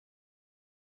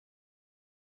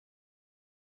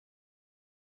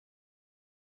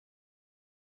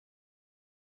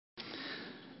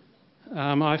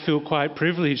I feel quite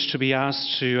privileged to be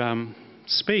asked to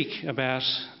speak about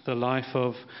the life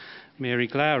of Mary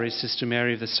Glowrey, Sister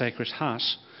Mary of the Sacred Heart.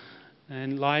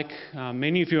 And like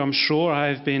many of you, I'm sure,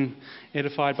 I have been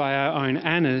edified by our own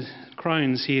Anna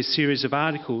Crone's here series of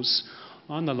articles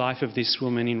on the life of this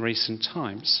woman in recent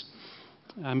times.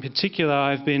 In particular,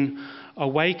 I've been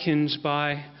awakened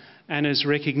by Anna's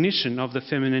recognition of the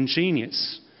feminine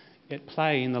genius at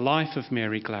play in the life of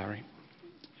Mary Glowrey.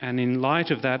 And in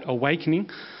light of that awakening,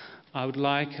 I would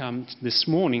like this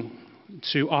morning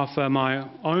to offer my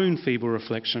own feeble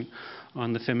reflection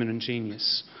on the feminine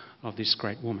genius of this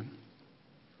great woman.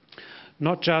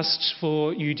 Not just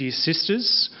for you, dear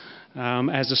sisters,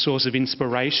 as a source of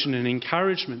inspiration and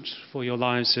encouragement for your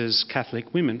lives as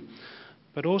Catholic women,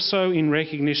 but also in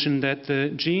recognition that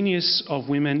the genius of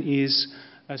women is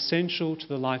essential to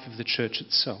the life of the Church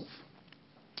itself.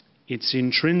 It's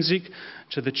intrinsic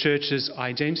to the Church's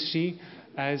identity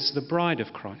as the bride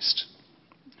of Christ.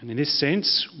 And in this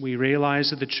sense, we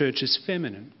realise that the Church is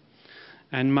feminine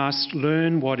and must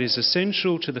learn what is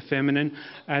essential to the feminine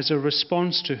as a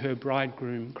response to her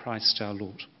bridegroom, Christ our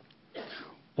Lord.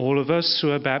 All of us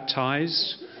who are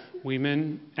baptised,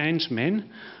 women and men,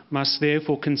 must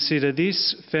therefore consider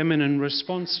this feminine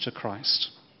response to Christ,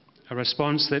 a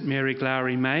response that Mary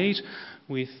Glowrey made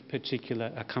with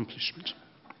particular accomplishment.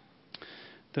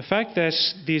 The fact that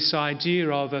this idea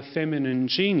of a feminine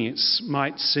genius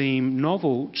might seem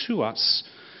novel to us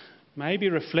may be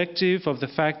reflective of the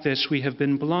fact that we have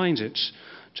been blinded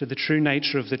to the true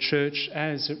nature of the Church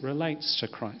as it relates to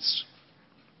Christ.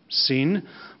 Sin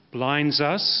blinds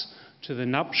us to the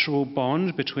nuptial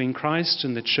bond between Christ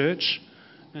and the Church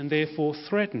and therefore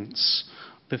threatens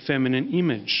the feminine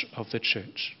image of the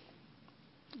Church.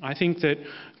 I think that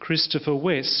Christopher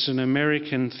West, an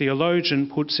American theologian,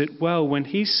 puts it well when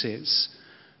he says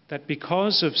that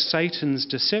because of Satan's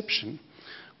deception,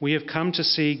 we have come to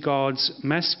see God's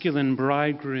masculine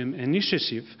bridegroom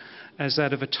initiative as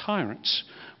that of a tyrant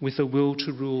with a will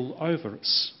to rule over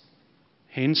us.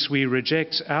 Hence, we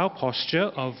reject our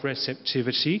posture of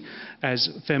receptivity as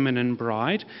feminine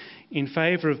bride in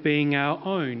favour of being our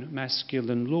own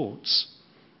masculine lords.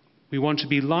 We want to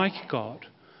be like God,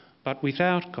 but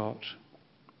without God.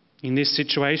 In this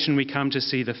situation, we come to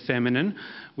see the feminine,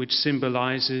 which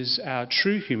symbolises our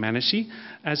true humanity,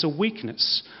 as a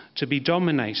weakness to be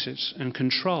dominated and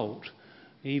controlled,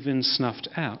 even snuffed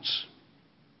out.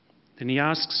 Then he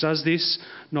asks, does this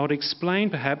not explain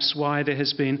perhaps why there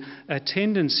has been a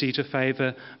tendency to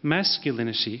favour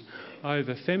masculinity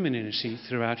over femininity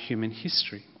throughout human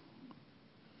history?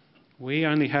 We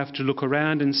only have to look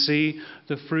around and see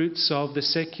the fruits of the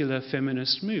secular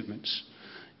feminist movement,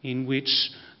 in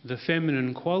which the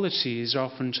feminine quality is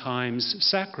oftentimes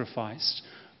sacrificed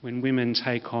when women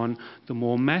take on the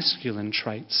more masculine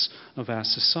traits of our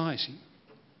society.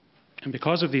 And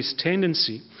because of this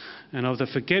tendency and of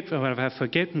our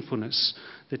forgetfulness,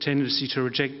 the tendency to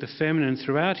reject the feminine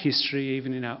throughout history,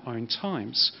 even in our own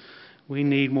times, we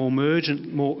need more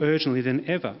urgently than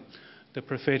ever the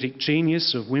prophetic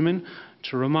genius of women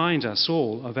to remind us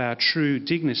all of our true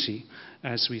dignity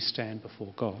as we stand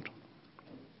before God.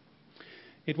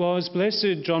 It was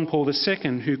Blessed John Paul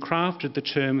II who crafted the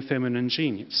term feminine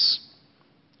genius.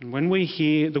 And when we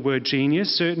hear the word genius,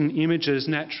 certain images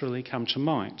naturally come to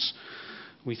mind.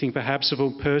 We think perhaps of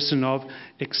a person of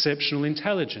exceptional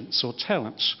intelligence or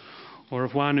talent, or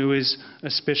of one who is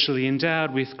especially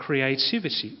endowed with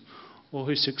creativity, or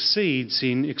who succeeds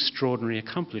in extraordinary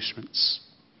accomplishments.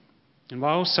 And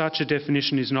while such a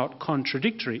definition is not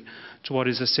contradictory to what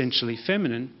is essentially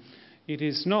feminine, it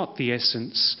is not the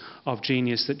essence of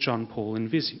genius that John Paul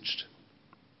envisaged.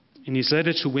 In his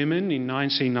letter to women in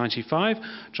 1995,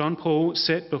 John Paul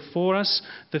set before us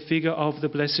the figure of the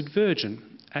Blessed Virgin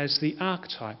as the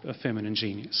archetype of feminine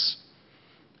genius.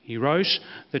 He wrote,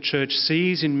 "The Church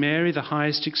sees in Mary the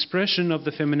highest expression of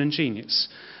the feminine genius,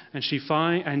 and she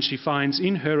finds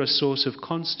in her a source of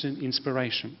constant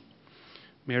inspiration.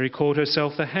 Mary called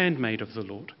herself the handmaid of the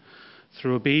Lord.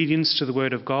 Through obedience to the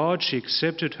word of God, she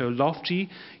accepted her lofty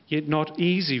yet not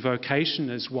easy vocation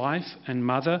as wife and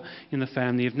mother in the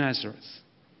family of Nazareth.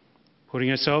 Putting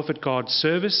herself at God's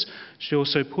service, she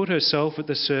also put herself at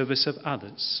the service of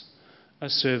others, a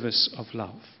service of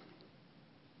love."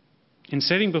 In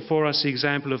setting before us the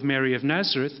example of Mary of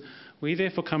Nazareth, we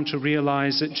therefore come to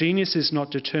realise that genius is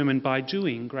not determined by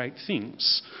doing great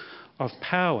things, of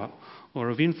power or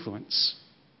of influence.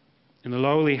 In the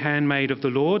lowly handmaid of the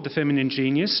Lord, the feminine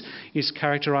genius is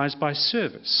characterised by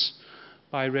service,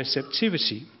 by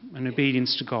receptivity and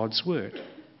obedience to God's word.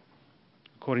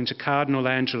 According to Cardinal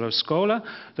Angelo Scola,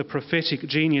 the prophetic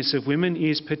genius of women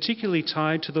is particularly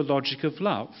tied to the logic of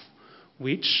love,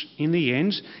 which, in the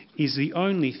end, is the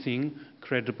only thing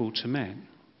credible to man.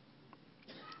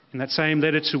 In that same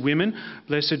letter to women,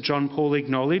 Blessed John Paul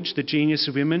acknowledged the genius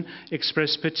of women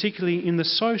expressed particularly in the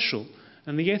social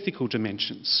and the ethical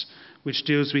dimensions, which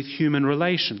deals with human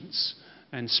relations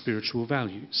and spiritual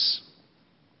values.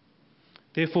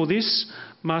 Therefore, this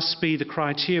must be the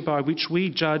criteria by which we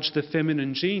judge the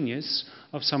feminine genius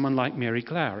of someone like Mary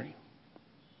Glowry.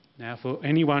 Now, for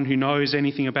anyone who knows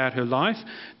anything about her life,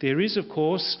 there is, of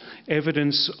course,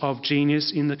 evidence of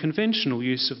genius in the conventional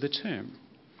use of the term.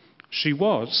 She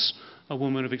was a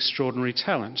woman of extraordinary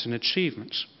talent and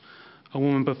achievement, a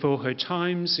woman before her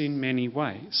times in many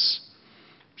ways.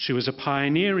 She was a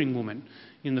pioneering woman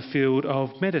in the field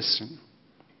of medicine.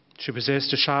 She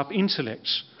possessed a sharp intellect,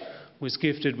 was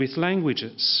gifted with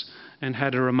languages, and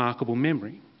had a remarkable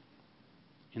memory.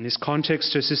 In this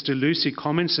context, her sister Lucy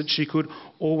comments that she could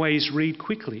always read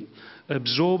quickly,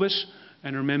 absorb it,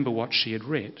 and remember what she had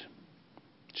read.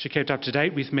 She kept up to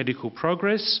date with medical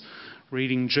progress,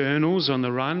 reading journals on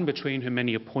the run between her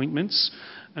many appointments,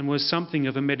 and was something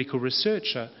of a medical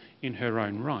researcher in her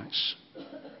own right.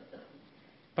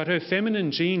 But her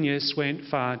feminine genius went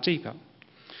far deeper.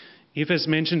 If, as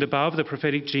mentioned above, the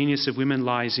prophetic genius of women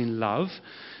lies in love,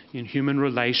 in human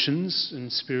relations and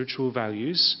spiritual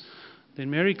values, then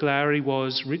Mary Glowry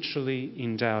was richly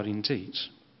endowed indeed.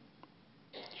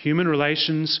 Human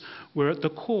relations were at the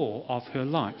core of her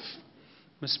life,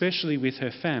 especially with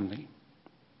her family.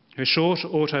 Her short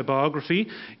autobiography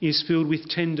is filled with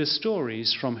tender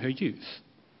stories from her youth.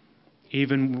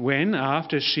 Even when,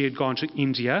 after she had gone to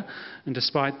India, and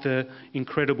despite the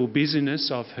incredible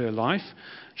busyness of her life,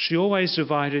 she always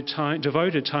devoted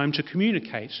time to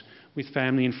communicate with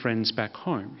family and friends back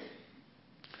home.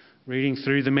 Reading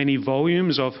through the many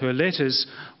volumes of her letters,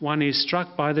 one is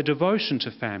struck by the devotion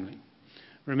to family,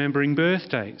 remembering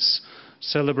birthdays,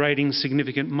 celebrating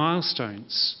significant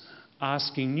milestones,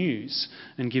 asking news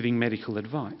and giving medical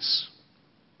advice.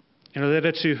 In a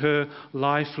letter to her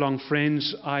lifelong friend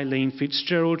Eileen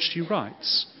Fitzgerald, she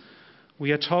writes,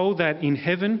 "We are told that in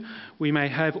heaven we may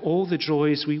have all the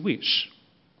joys we wish.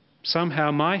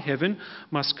 Somehow my heaven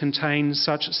must contain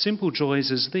such simple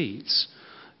joys as these,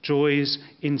 joys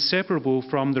inseparable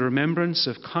from the remembrance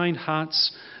of kind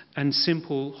hearts and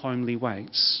simple homely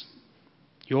ways.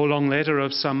 Your long letter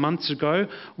of some months ago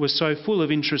was so full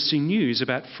of interesting news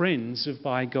about friends of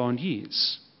bygone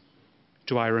years.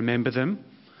 Do I remember them?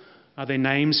 Are their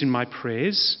names in my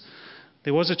prayers?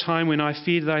 There was a time when I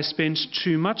feared that I spent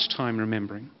too much time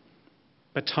remembering.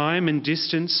 But time and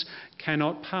distance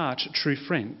cannot part true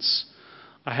friends.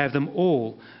 I have them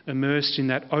all immersed in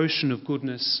that ocean of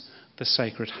goodness, the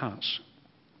Sacred Heart.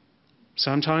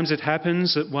 Sometimes it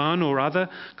happens that one or other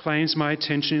claims my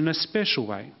attention in a special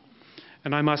way,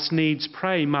 and I must needs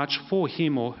pray much for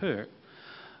him or her.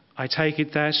 I take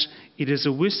it that it is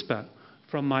a whisper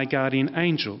from my guardian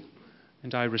angel,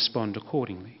 and I respond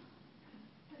accordingly."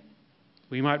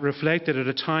 We might reflect that at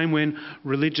a time when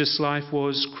religious life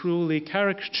was cruelly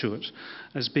caricatured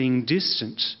as being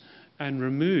distant and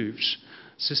removed,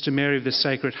 Sister Mary of the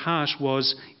Sacred Heart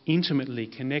was intimately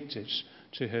connected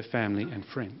to her family and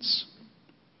friends.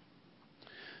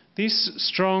 This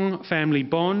strong family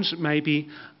bond may be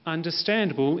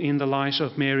understandable in the light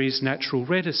of Mary's natural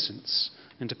reticence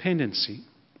and dependency.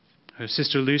 Her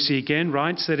sister Lucy again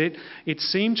writes that it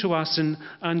seemed to us an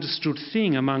understood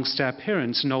thing amongst our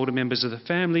parents and older members of the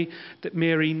family that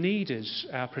Mary needed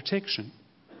our protection.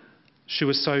 She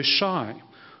was so shy,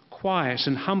 quiet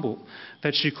and humble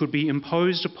that she could be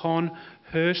imposed upon,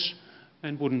 hurt,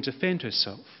 and wouldn't defend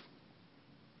herself.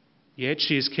 Yet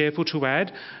she is careful to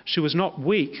add she was not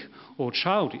weak or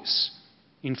childish.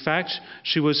 In fact,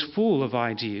 she was full of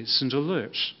ideas and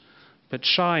alert, but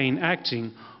shy in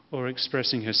acting or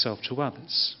expressing herself to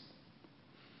others.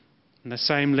 In the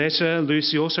same letter,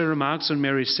 Lucy also remarks on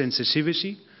Mary's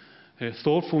sensitivity, her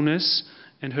thoughtfulness,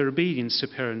 and her obedience to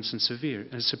parents and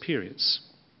superiors.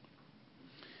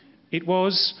 It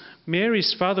was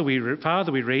Mary's father, we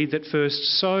read, that first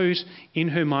sowed in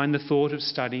her mind the thought of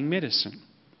studying medicine.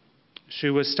 She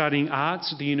was studying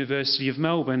arts at the University of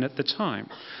Melbourne at the time,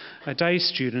 a day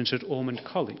student at Ormond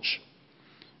College.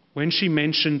 When she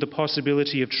mentioned the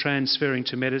possibility of transferring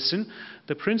to medicine,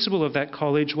 the principal of that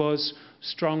college was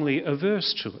strongly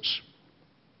averse to it.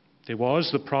 There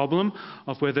was the problem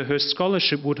of whether her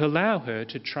scholarship would allow her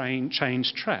to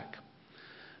change track.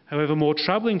 However, more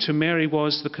troubling to Mary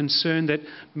was the concern that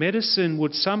medicine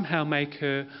would somehow make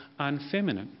her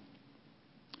unfeminine.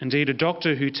 Indeed, a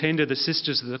doctor who tended the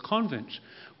sisters of the convent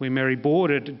where Mary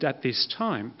boarded at this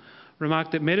time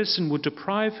remarked that medicine would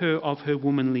deprive her of her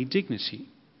womanly dignity.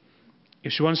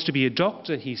 If she wants to be a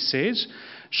doctor, he said,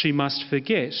 she must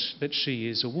forget that she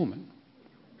is a woman.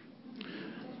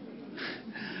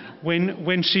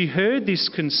 When she heard this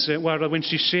concern, when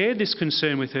she shared this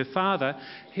concern with her father,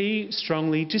 he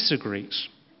strongly disagreed.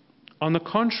 On the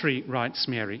contrary, writes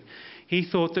Mary, he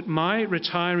thought that my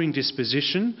retiring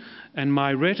disposition and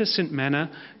my reticent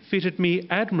manner fitted me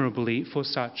admirably for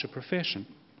such a profession.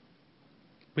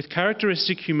 With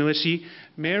characteristic humility,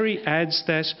 Mary adds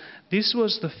that this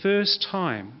was the first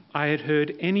time I had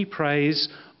heard any praise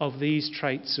of these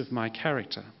traits of my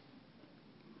character.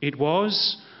 It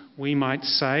was, we might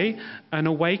say, an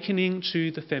awakening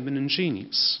to the feminine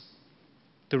genius.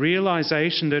 The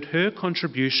realisation that her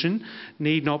contribution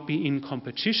need not be in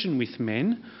competition with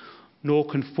men, nor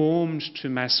conformed to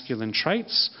masculine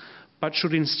traits, but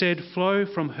should instead flow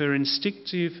from her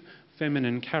instinctive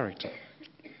feminine character.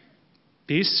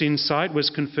 This insight was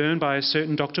confirmed by a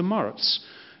certain Dr. Moritz,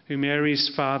 who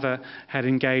Mary's father had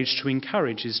engaged to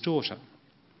encourage his daughter.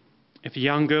 If a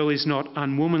young girl is not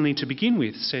unwomanly to begin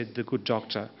with, said the good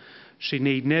doctor, she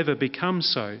need never become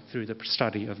so through the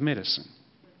study of medicine.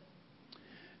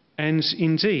 And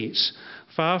indeed,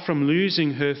 far from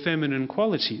losing her feminine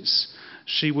qualities,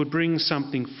 she would bring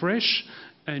something fresh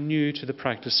and new to the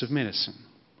practice of medicine.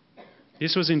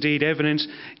 This was indeed evident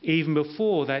even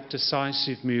before that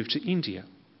decisive move to India.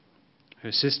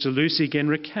 Her sister Lucy again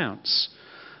recounts,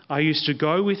 I used to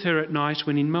go with her at night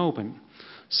when in Melbourne,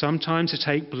 sometimes to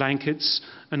take blankets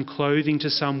and clothing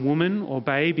to some woman or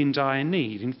babe in dire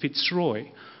need in Fitzroy,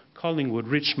 Collingwood,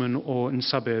 Richmond, or in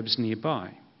suburbs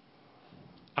nearby.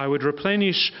 I would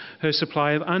replenish her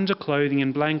supply of underclothing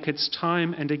and blankets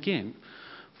time and again,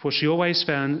 for she always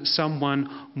found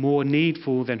someone more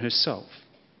needful than herself.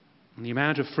 And the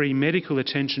amount of free medical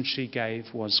attention she gave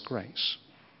was great.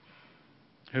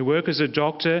 Her work as a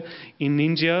doctor in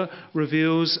India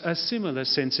reveals a similar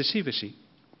sensitivity.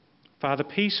 Father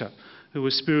Peter, who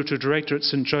was spiritual director at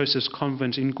St Joseph's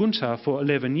Convent in Guntur for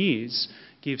 11 years,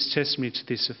 gives testimony to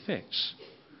this effect.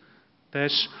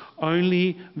 That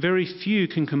only very few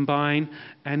can combine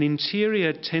an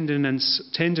interior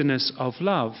tenderness of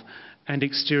love and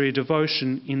exterior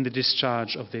devotion in the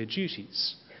discharge of their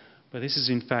duties. But this is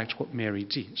in fact what Mary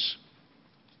did.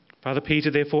 Father Peter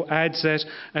therefore adds that,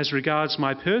 as regards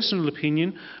my personal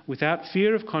opinion, without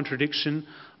fear of contradiction,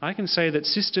 I can say that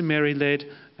Sister Mary led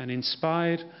an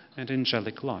inspired and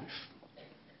angelic life.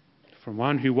 From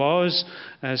one who was,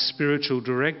 as spiritual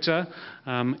director,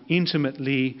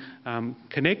 intimately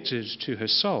connected to her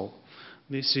soul,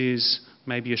 this is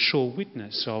maybe a sure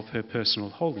witness of her personal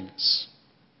holiness.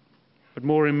 But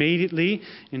more immediately,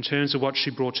 in terms of what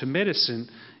she brought to medicine,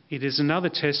 it is another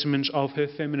testament of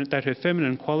that her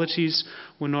feminine qualities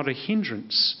were not a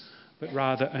hindrance, but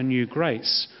rather a new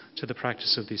grace to the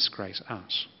practice of this great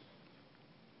art.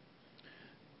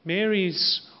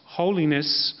 Mary's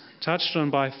holiness, touched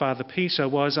on by Father Peter,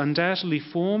 was undoubtedly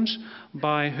formed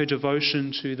by her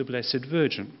devotion to the Blessed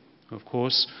Virgin. Of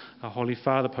course, our Holy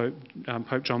Father,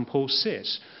 Pope John Paul, set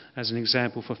as an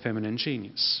example for feminine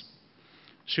genius.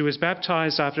 She was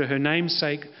baptised after her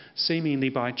namesake seemingly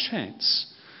by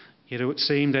chance, yet it would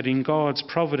seem that in God's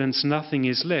providence nothing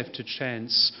is left to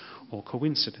chance or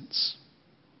coincidence.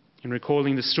 In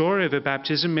recalling the story of her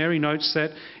baptism, Mary notes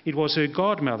that it was her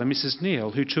godmother, Mrs.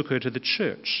 Neal, who took her to the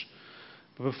church.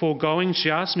 But before going,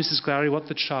 she asked Mrs. Glowrey what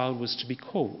the child was to be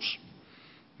called.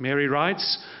 Mary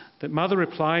writes that Mother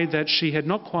replied that she had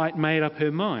not quite made up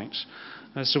her mind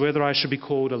as to whether I should be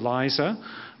called Eliza,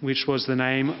 which was the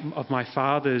name of my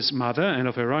father's mother and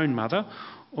of her own mother,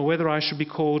 or whether I should be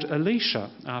called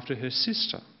Alicia after her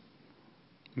sister.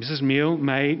 Mrs. Neal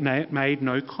made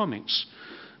no comment,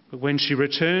 but when she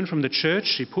returned from the church,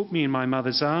 she put me in my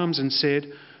mother's arms and said,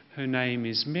 "Her name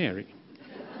is Mary."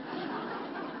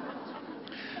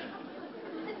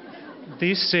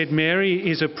 This, said Mary,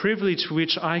 is a privilege for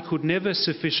which I could never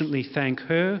sufficiently thank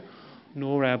her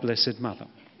nor our Blessed Mother.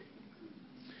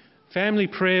 Family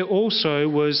prayer also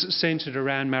was centred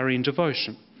around Marian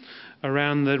devotion,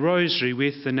 around the rosary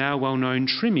with the now well-known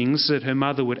trimmings that her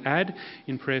mother would add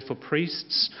in prayer for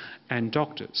priests and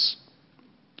doctors.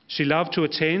 She loved to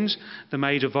attend the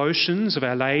May devotions of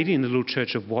Our Lady in the little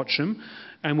church of Watcham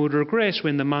and would regret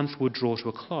when the month would draw to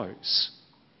a close.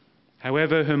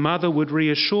 However, her mother would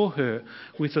reassure her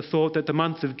with the thought that the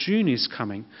month of June is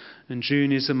coming, and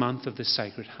June is the month of the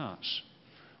Sacred Heart.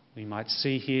 We might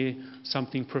see here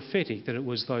something prophetic, that it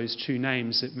was those two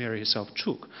names that Mary herself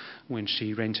took when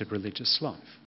she entered religious life.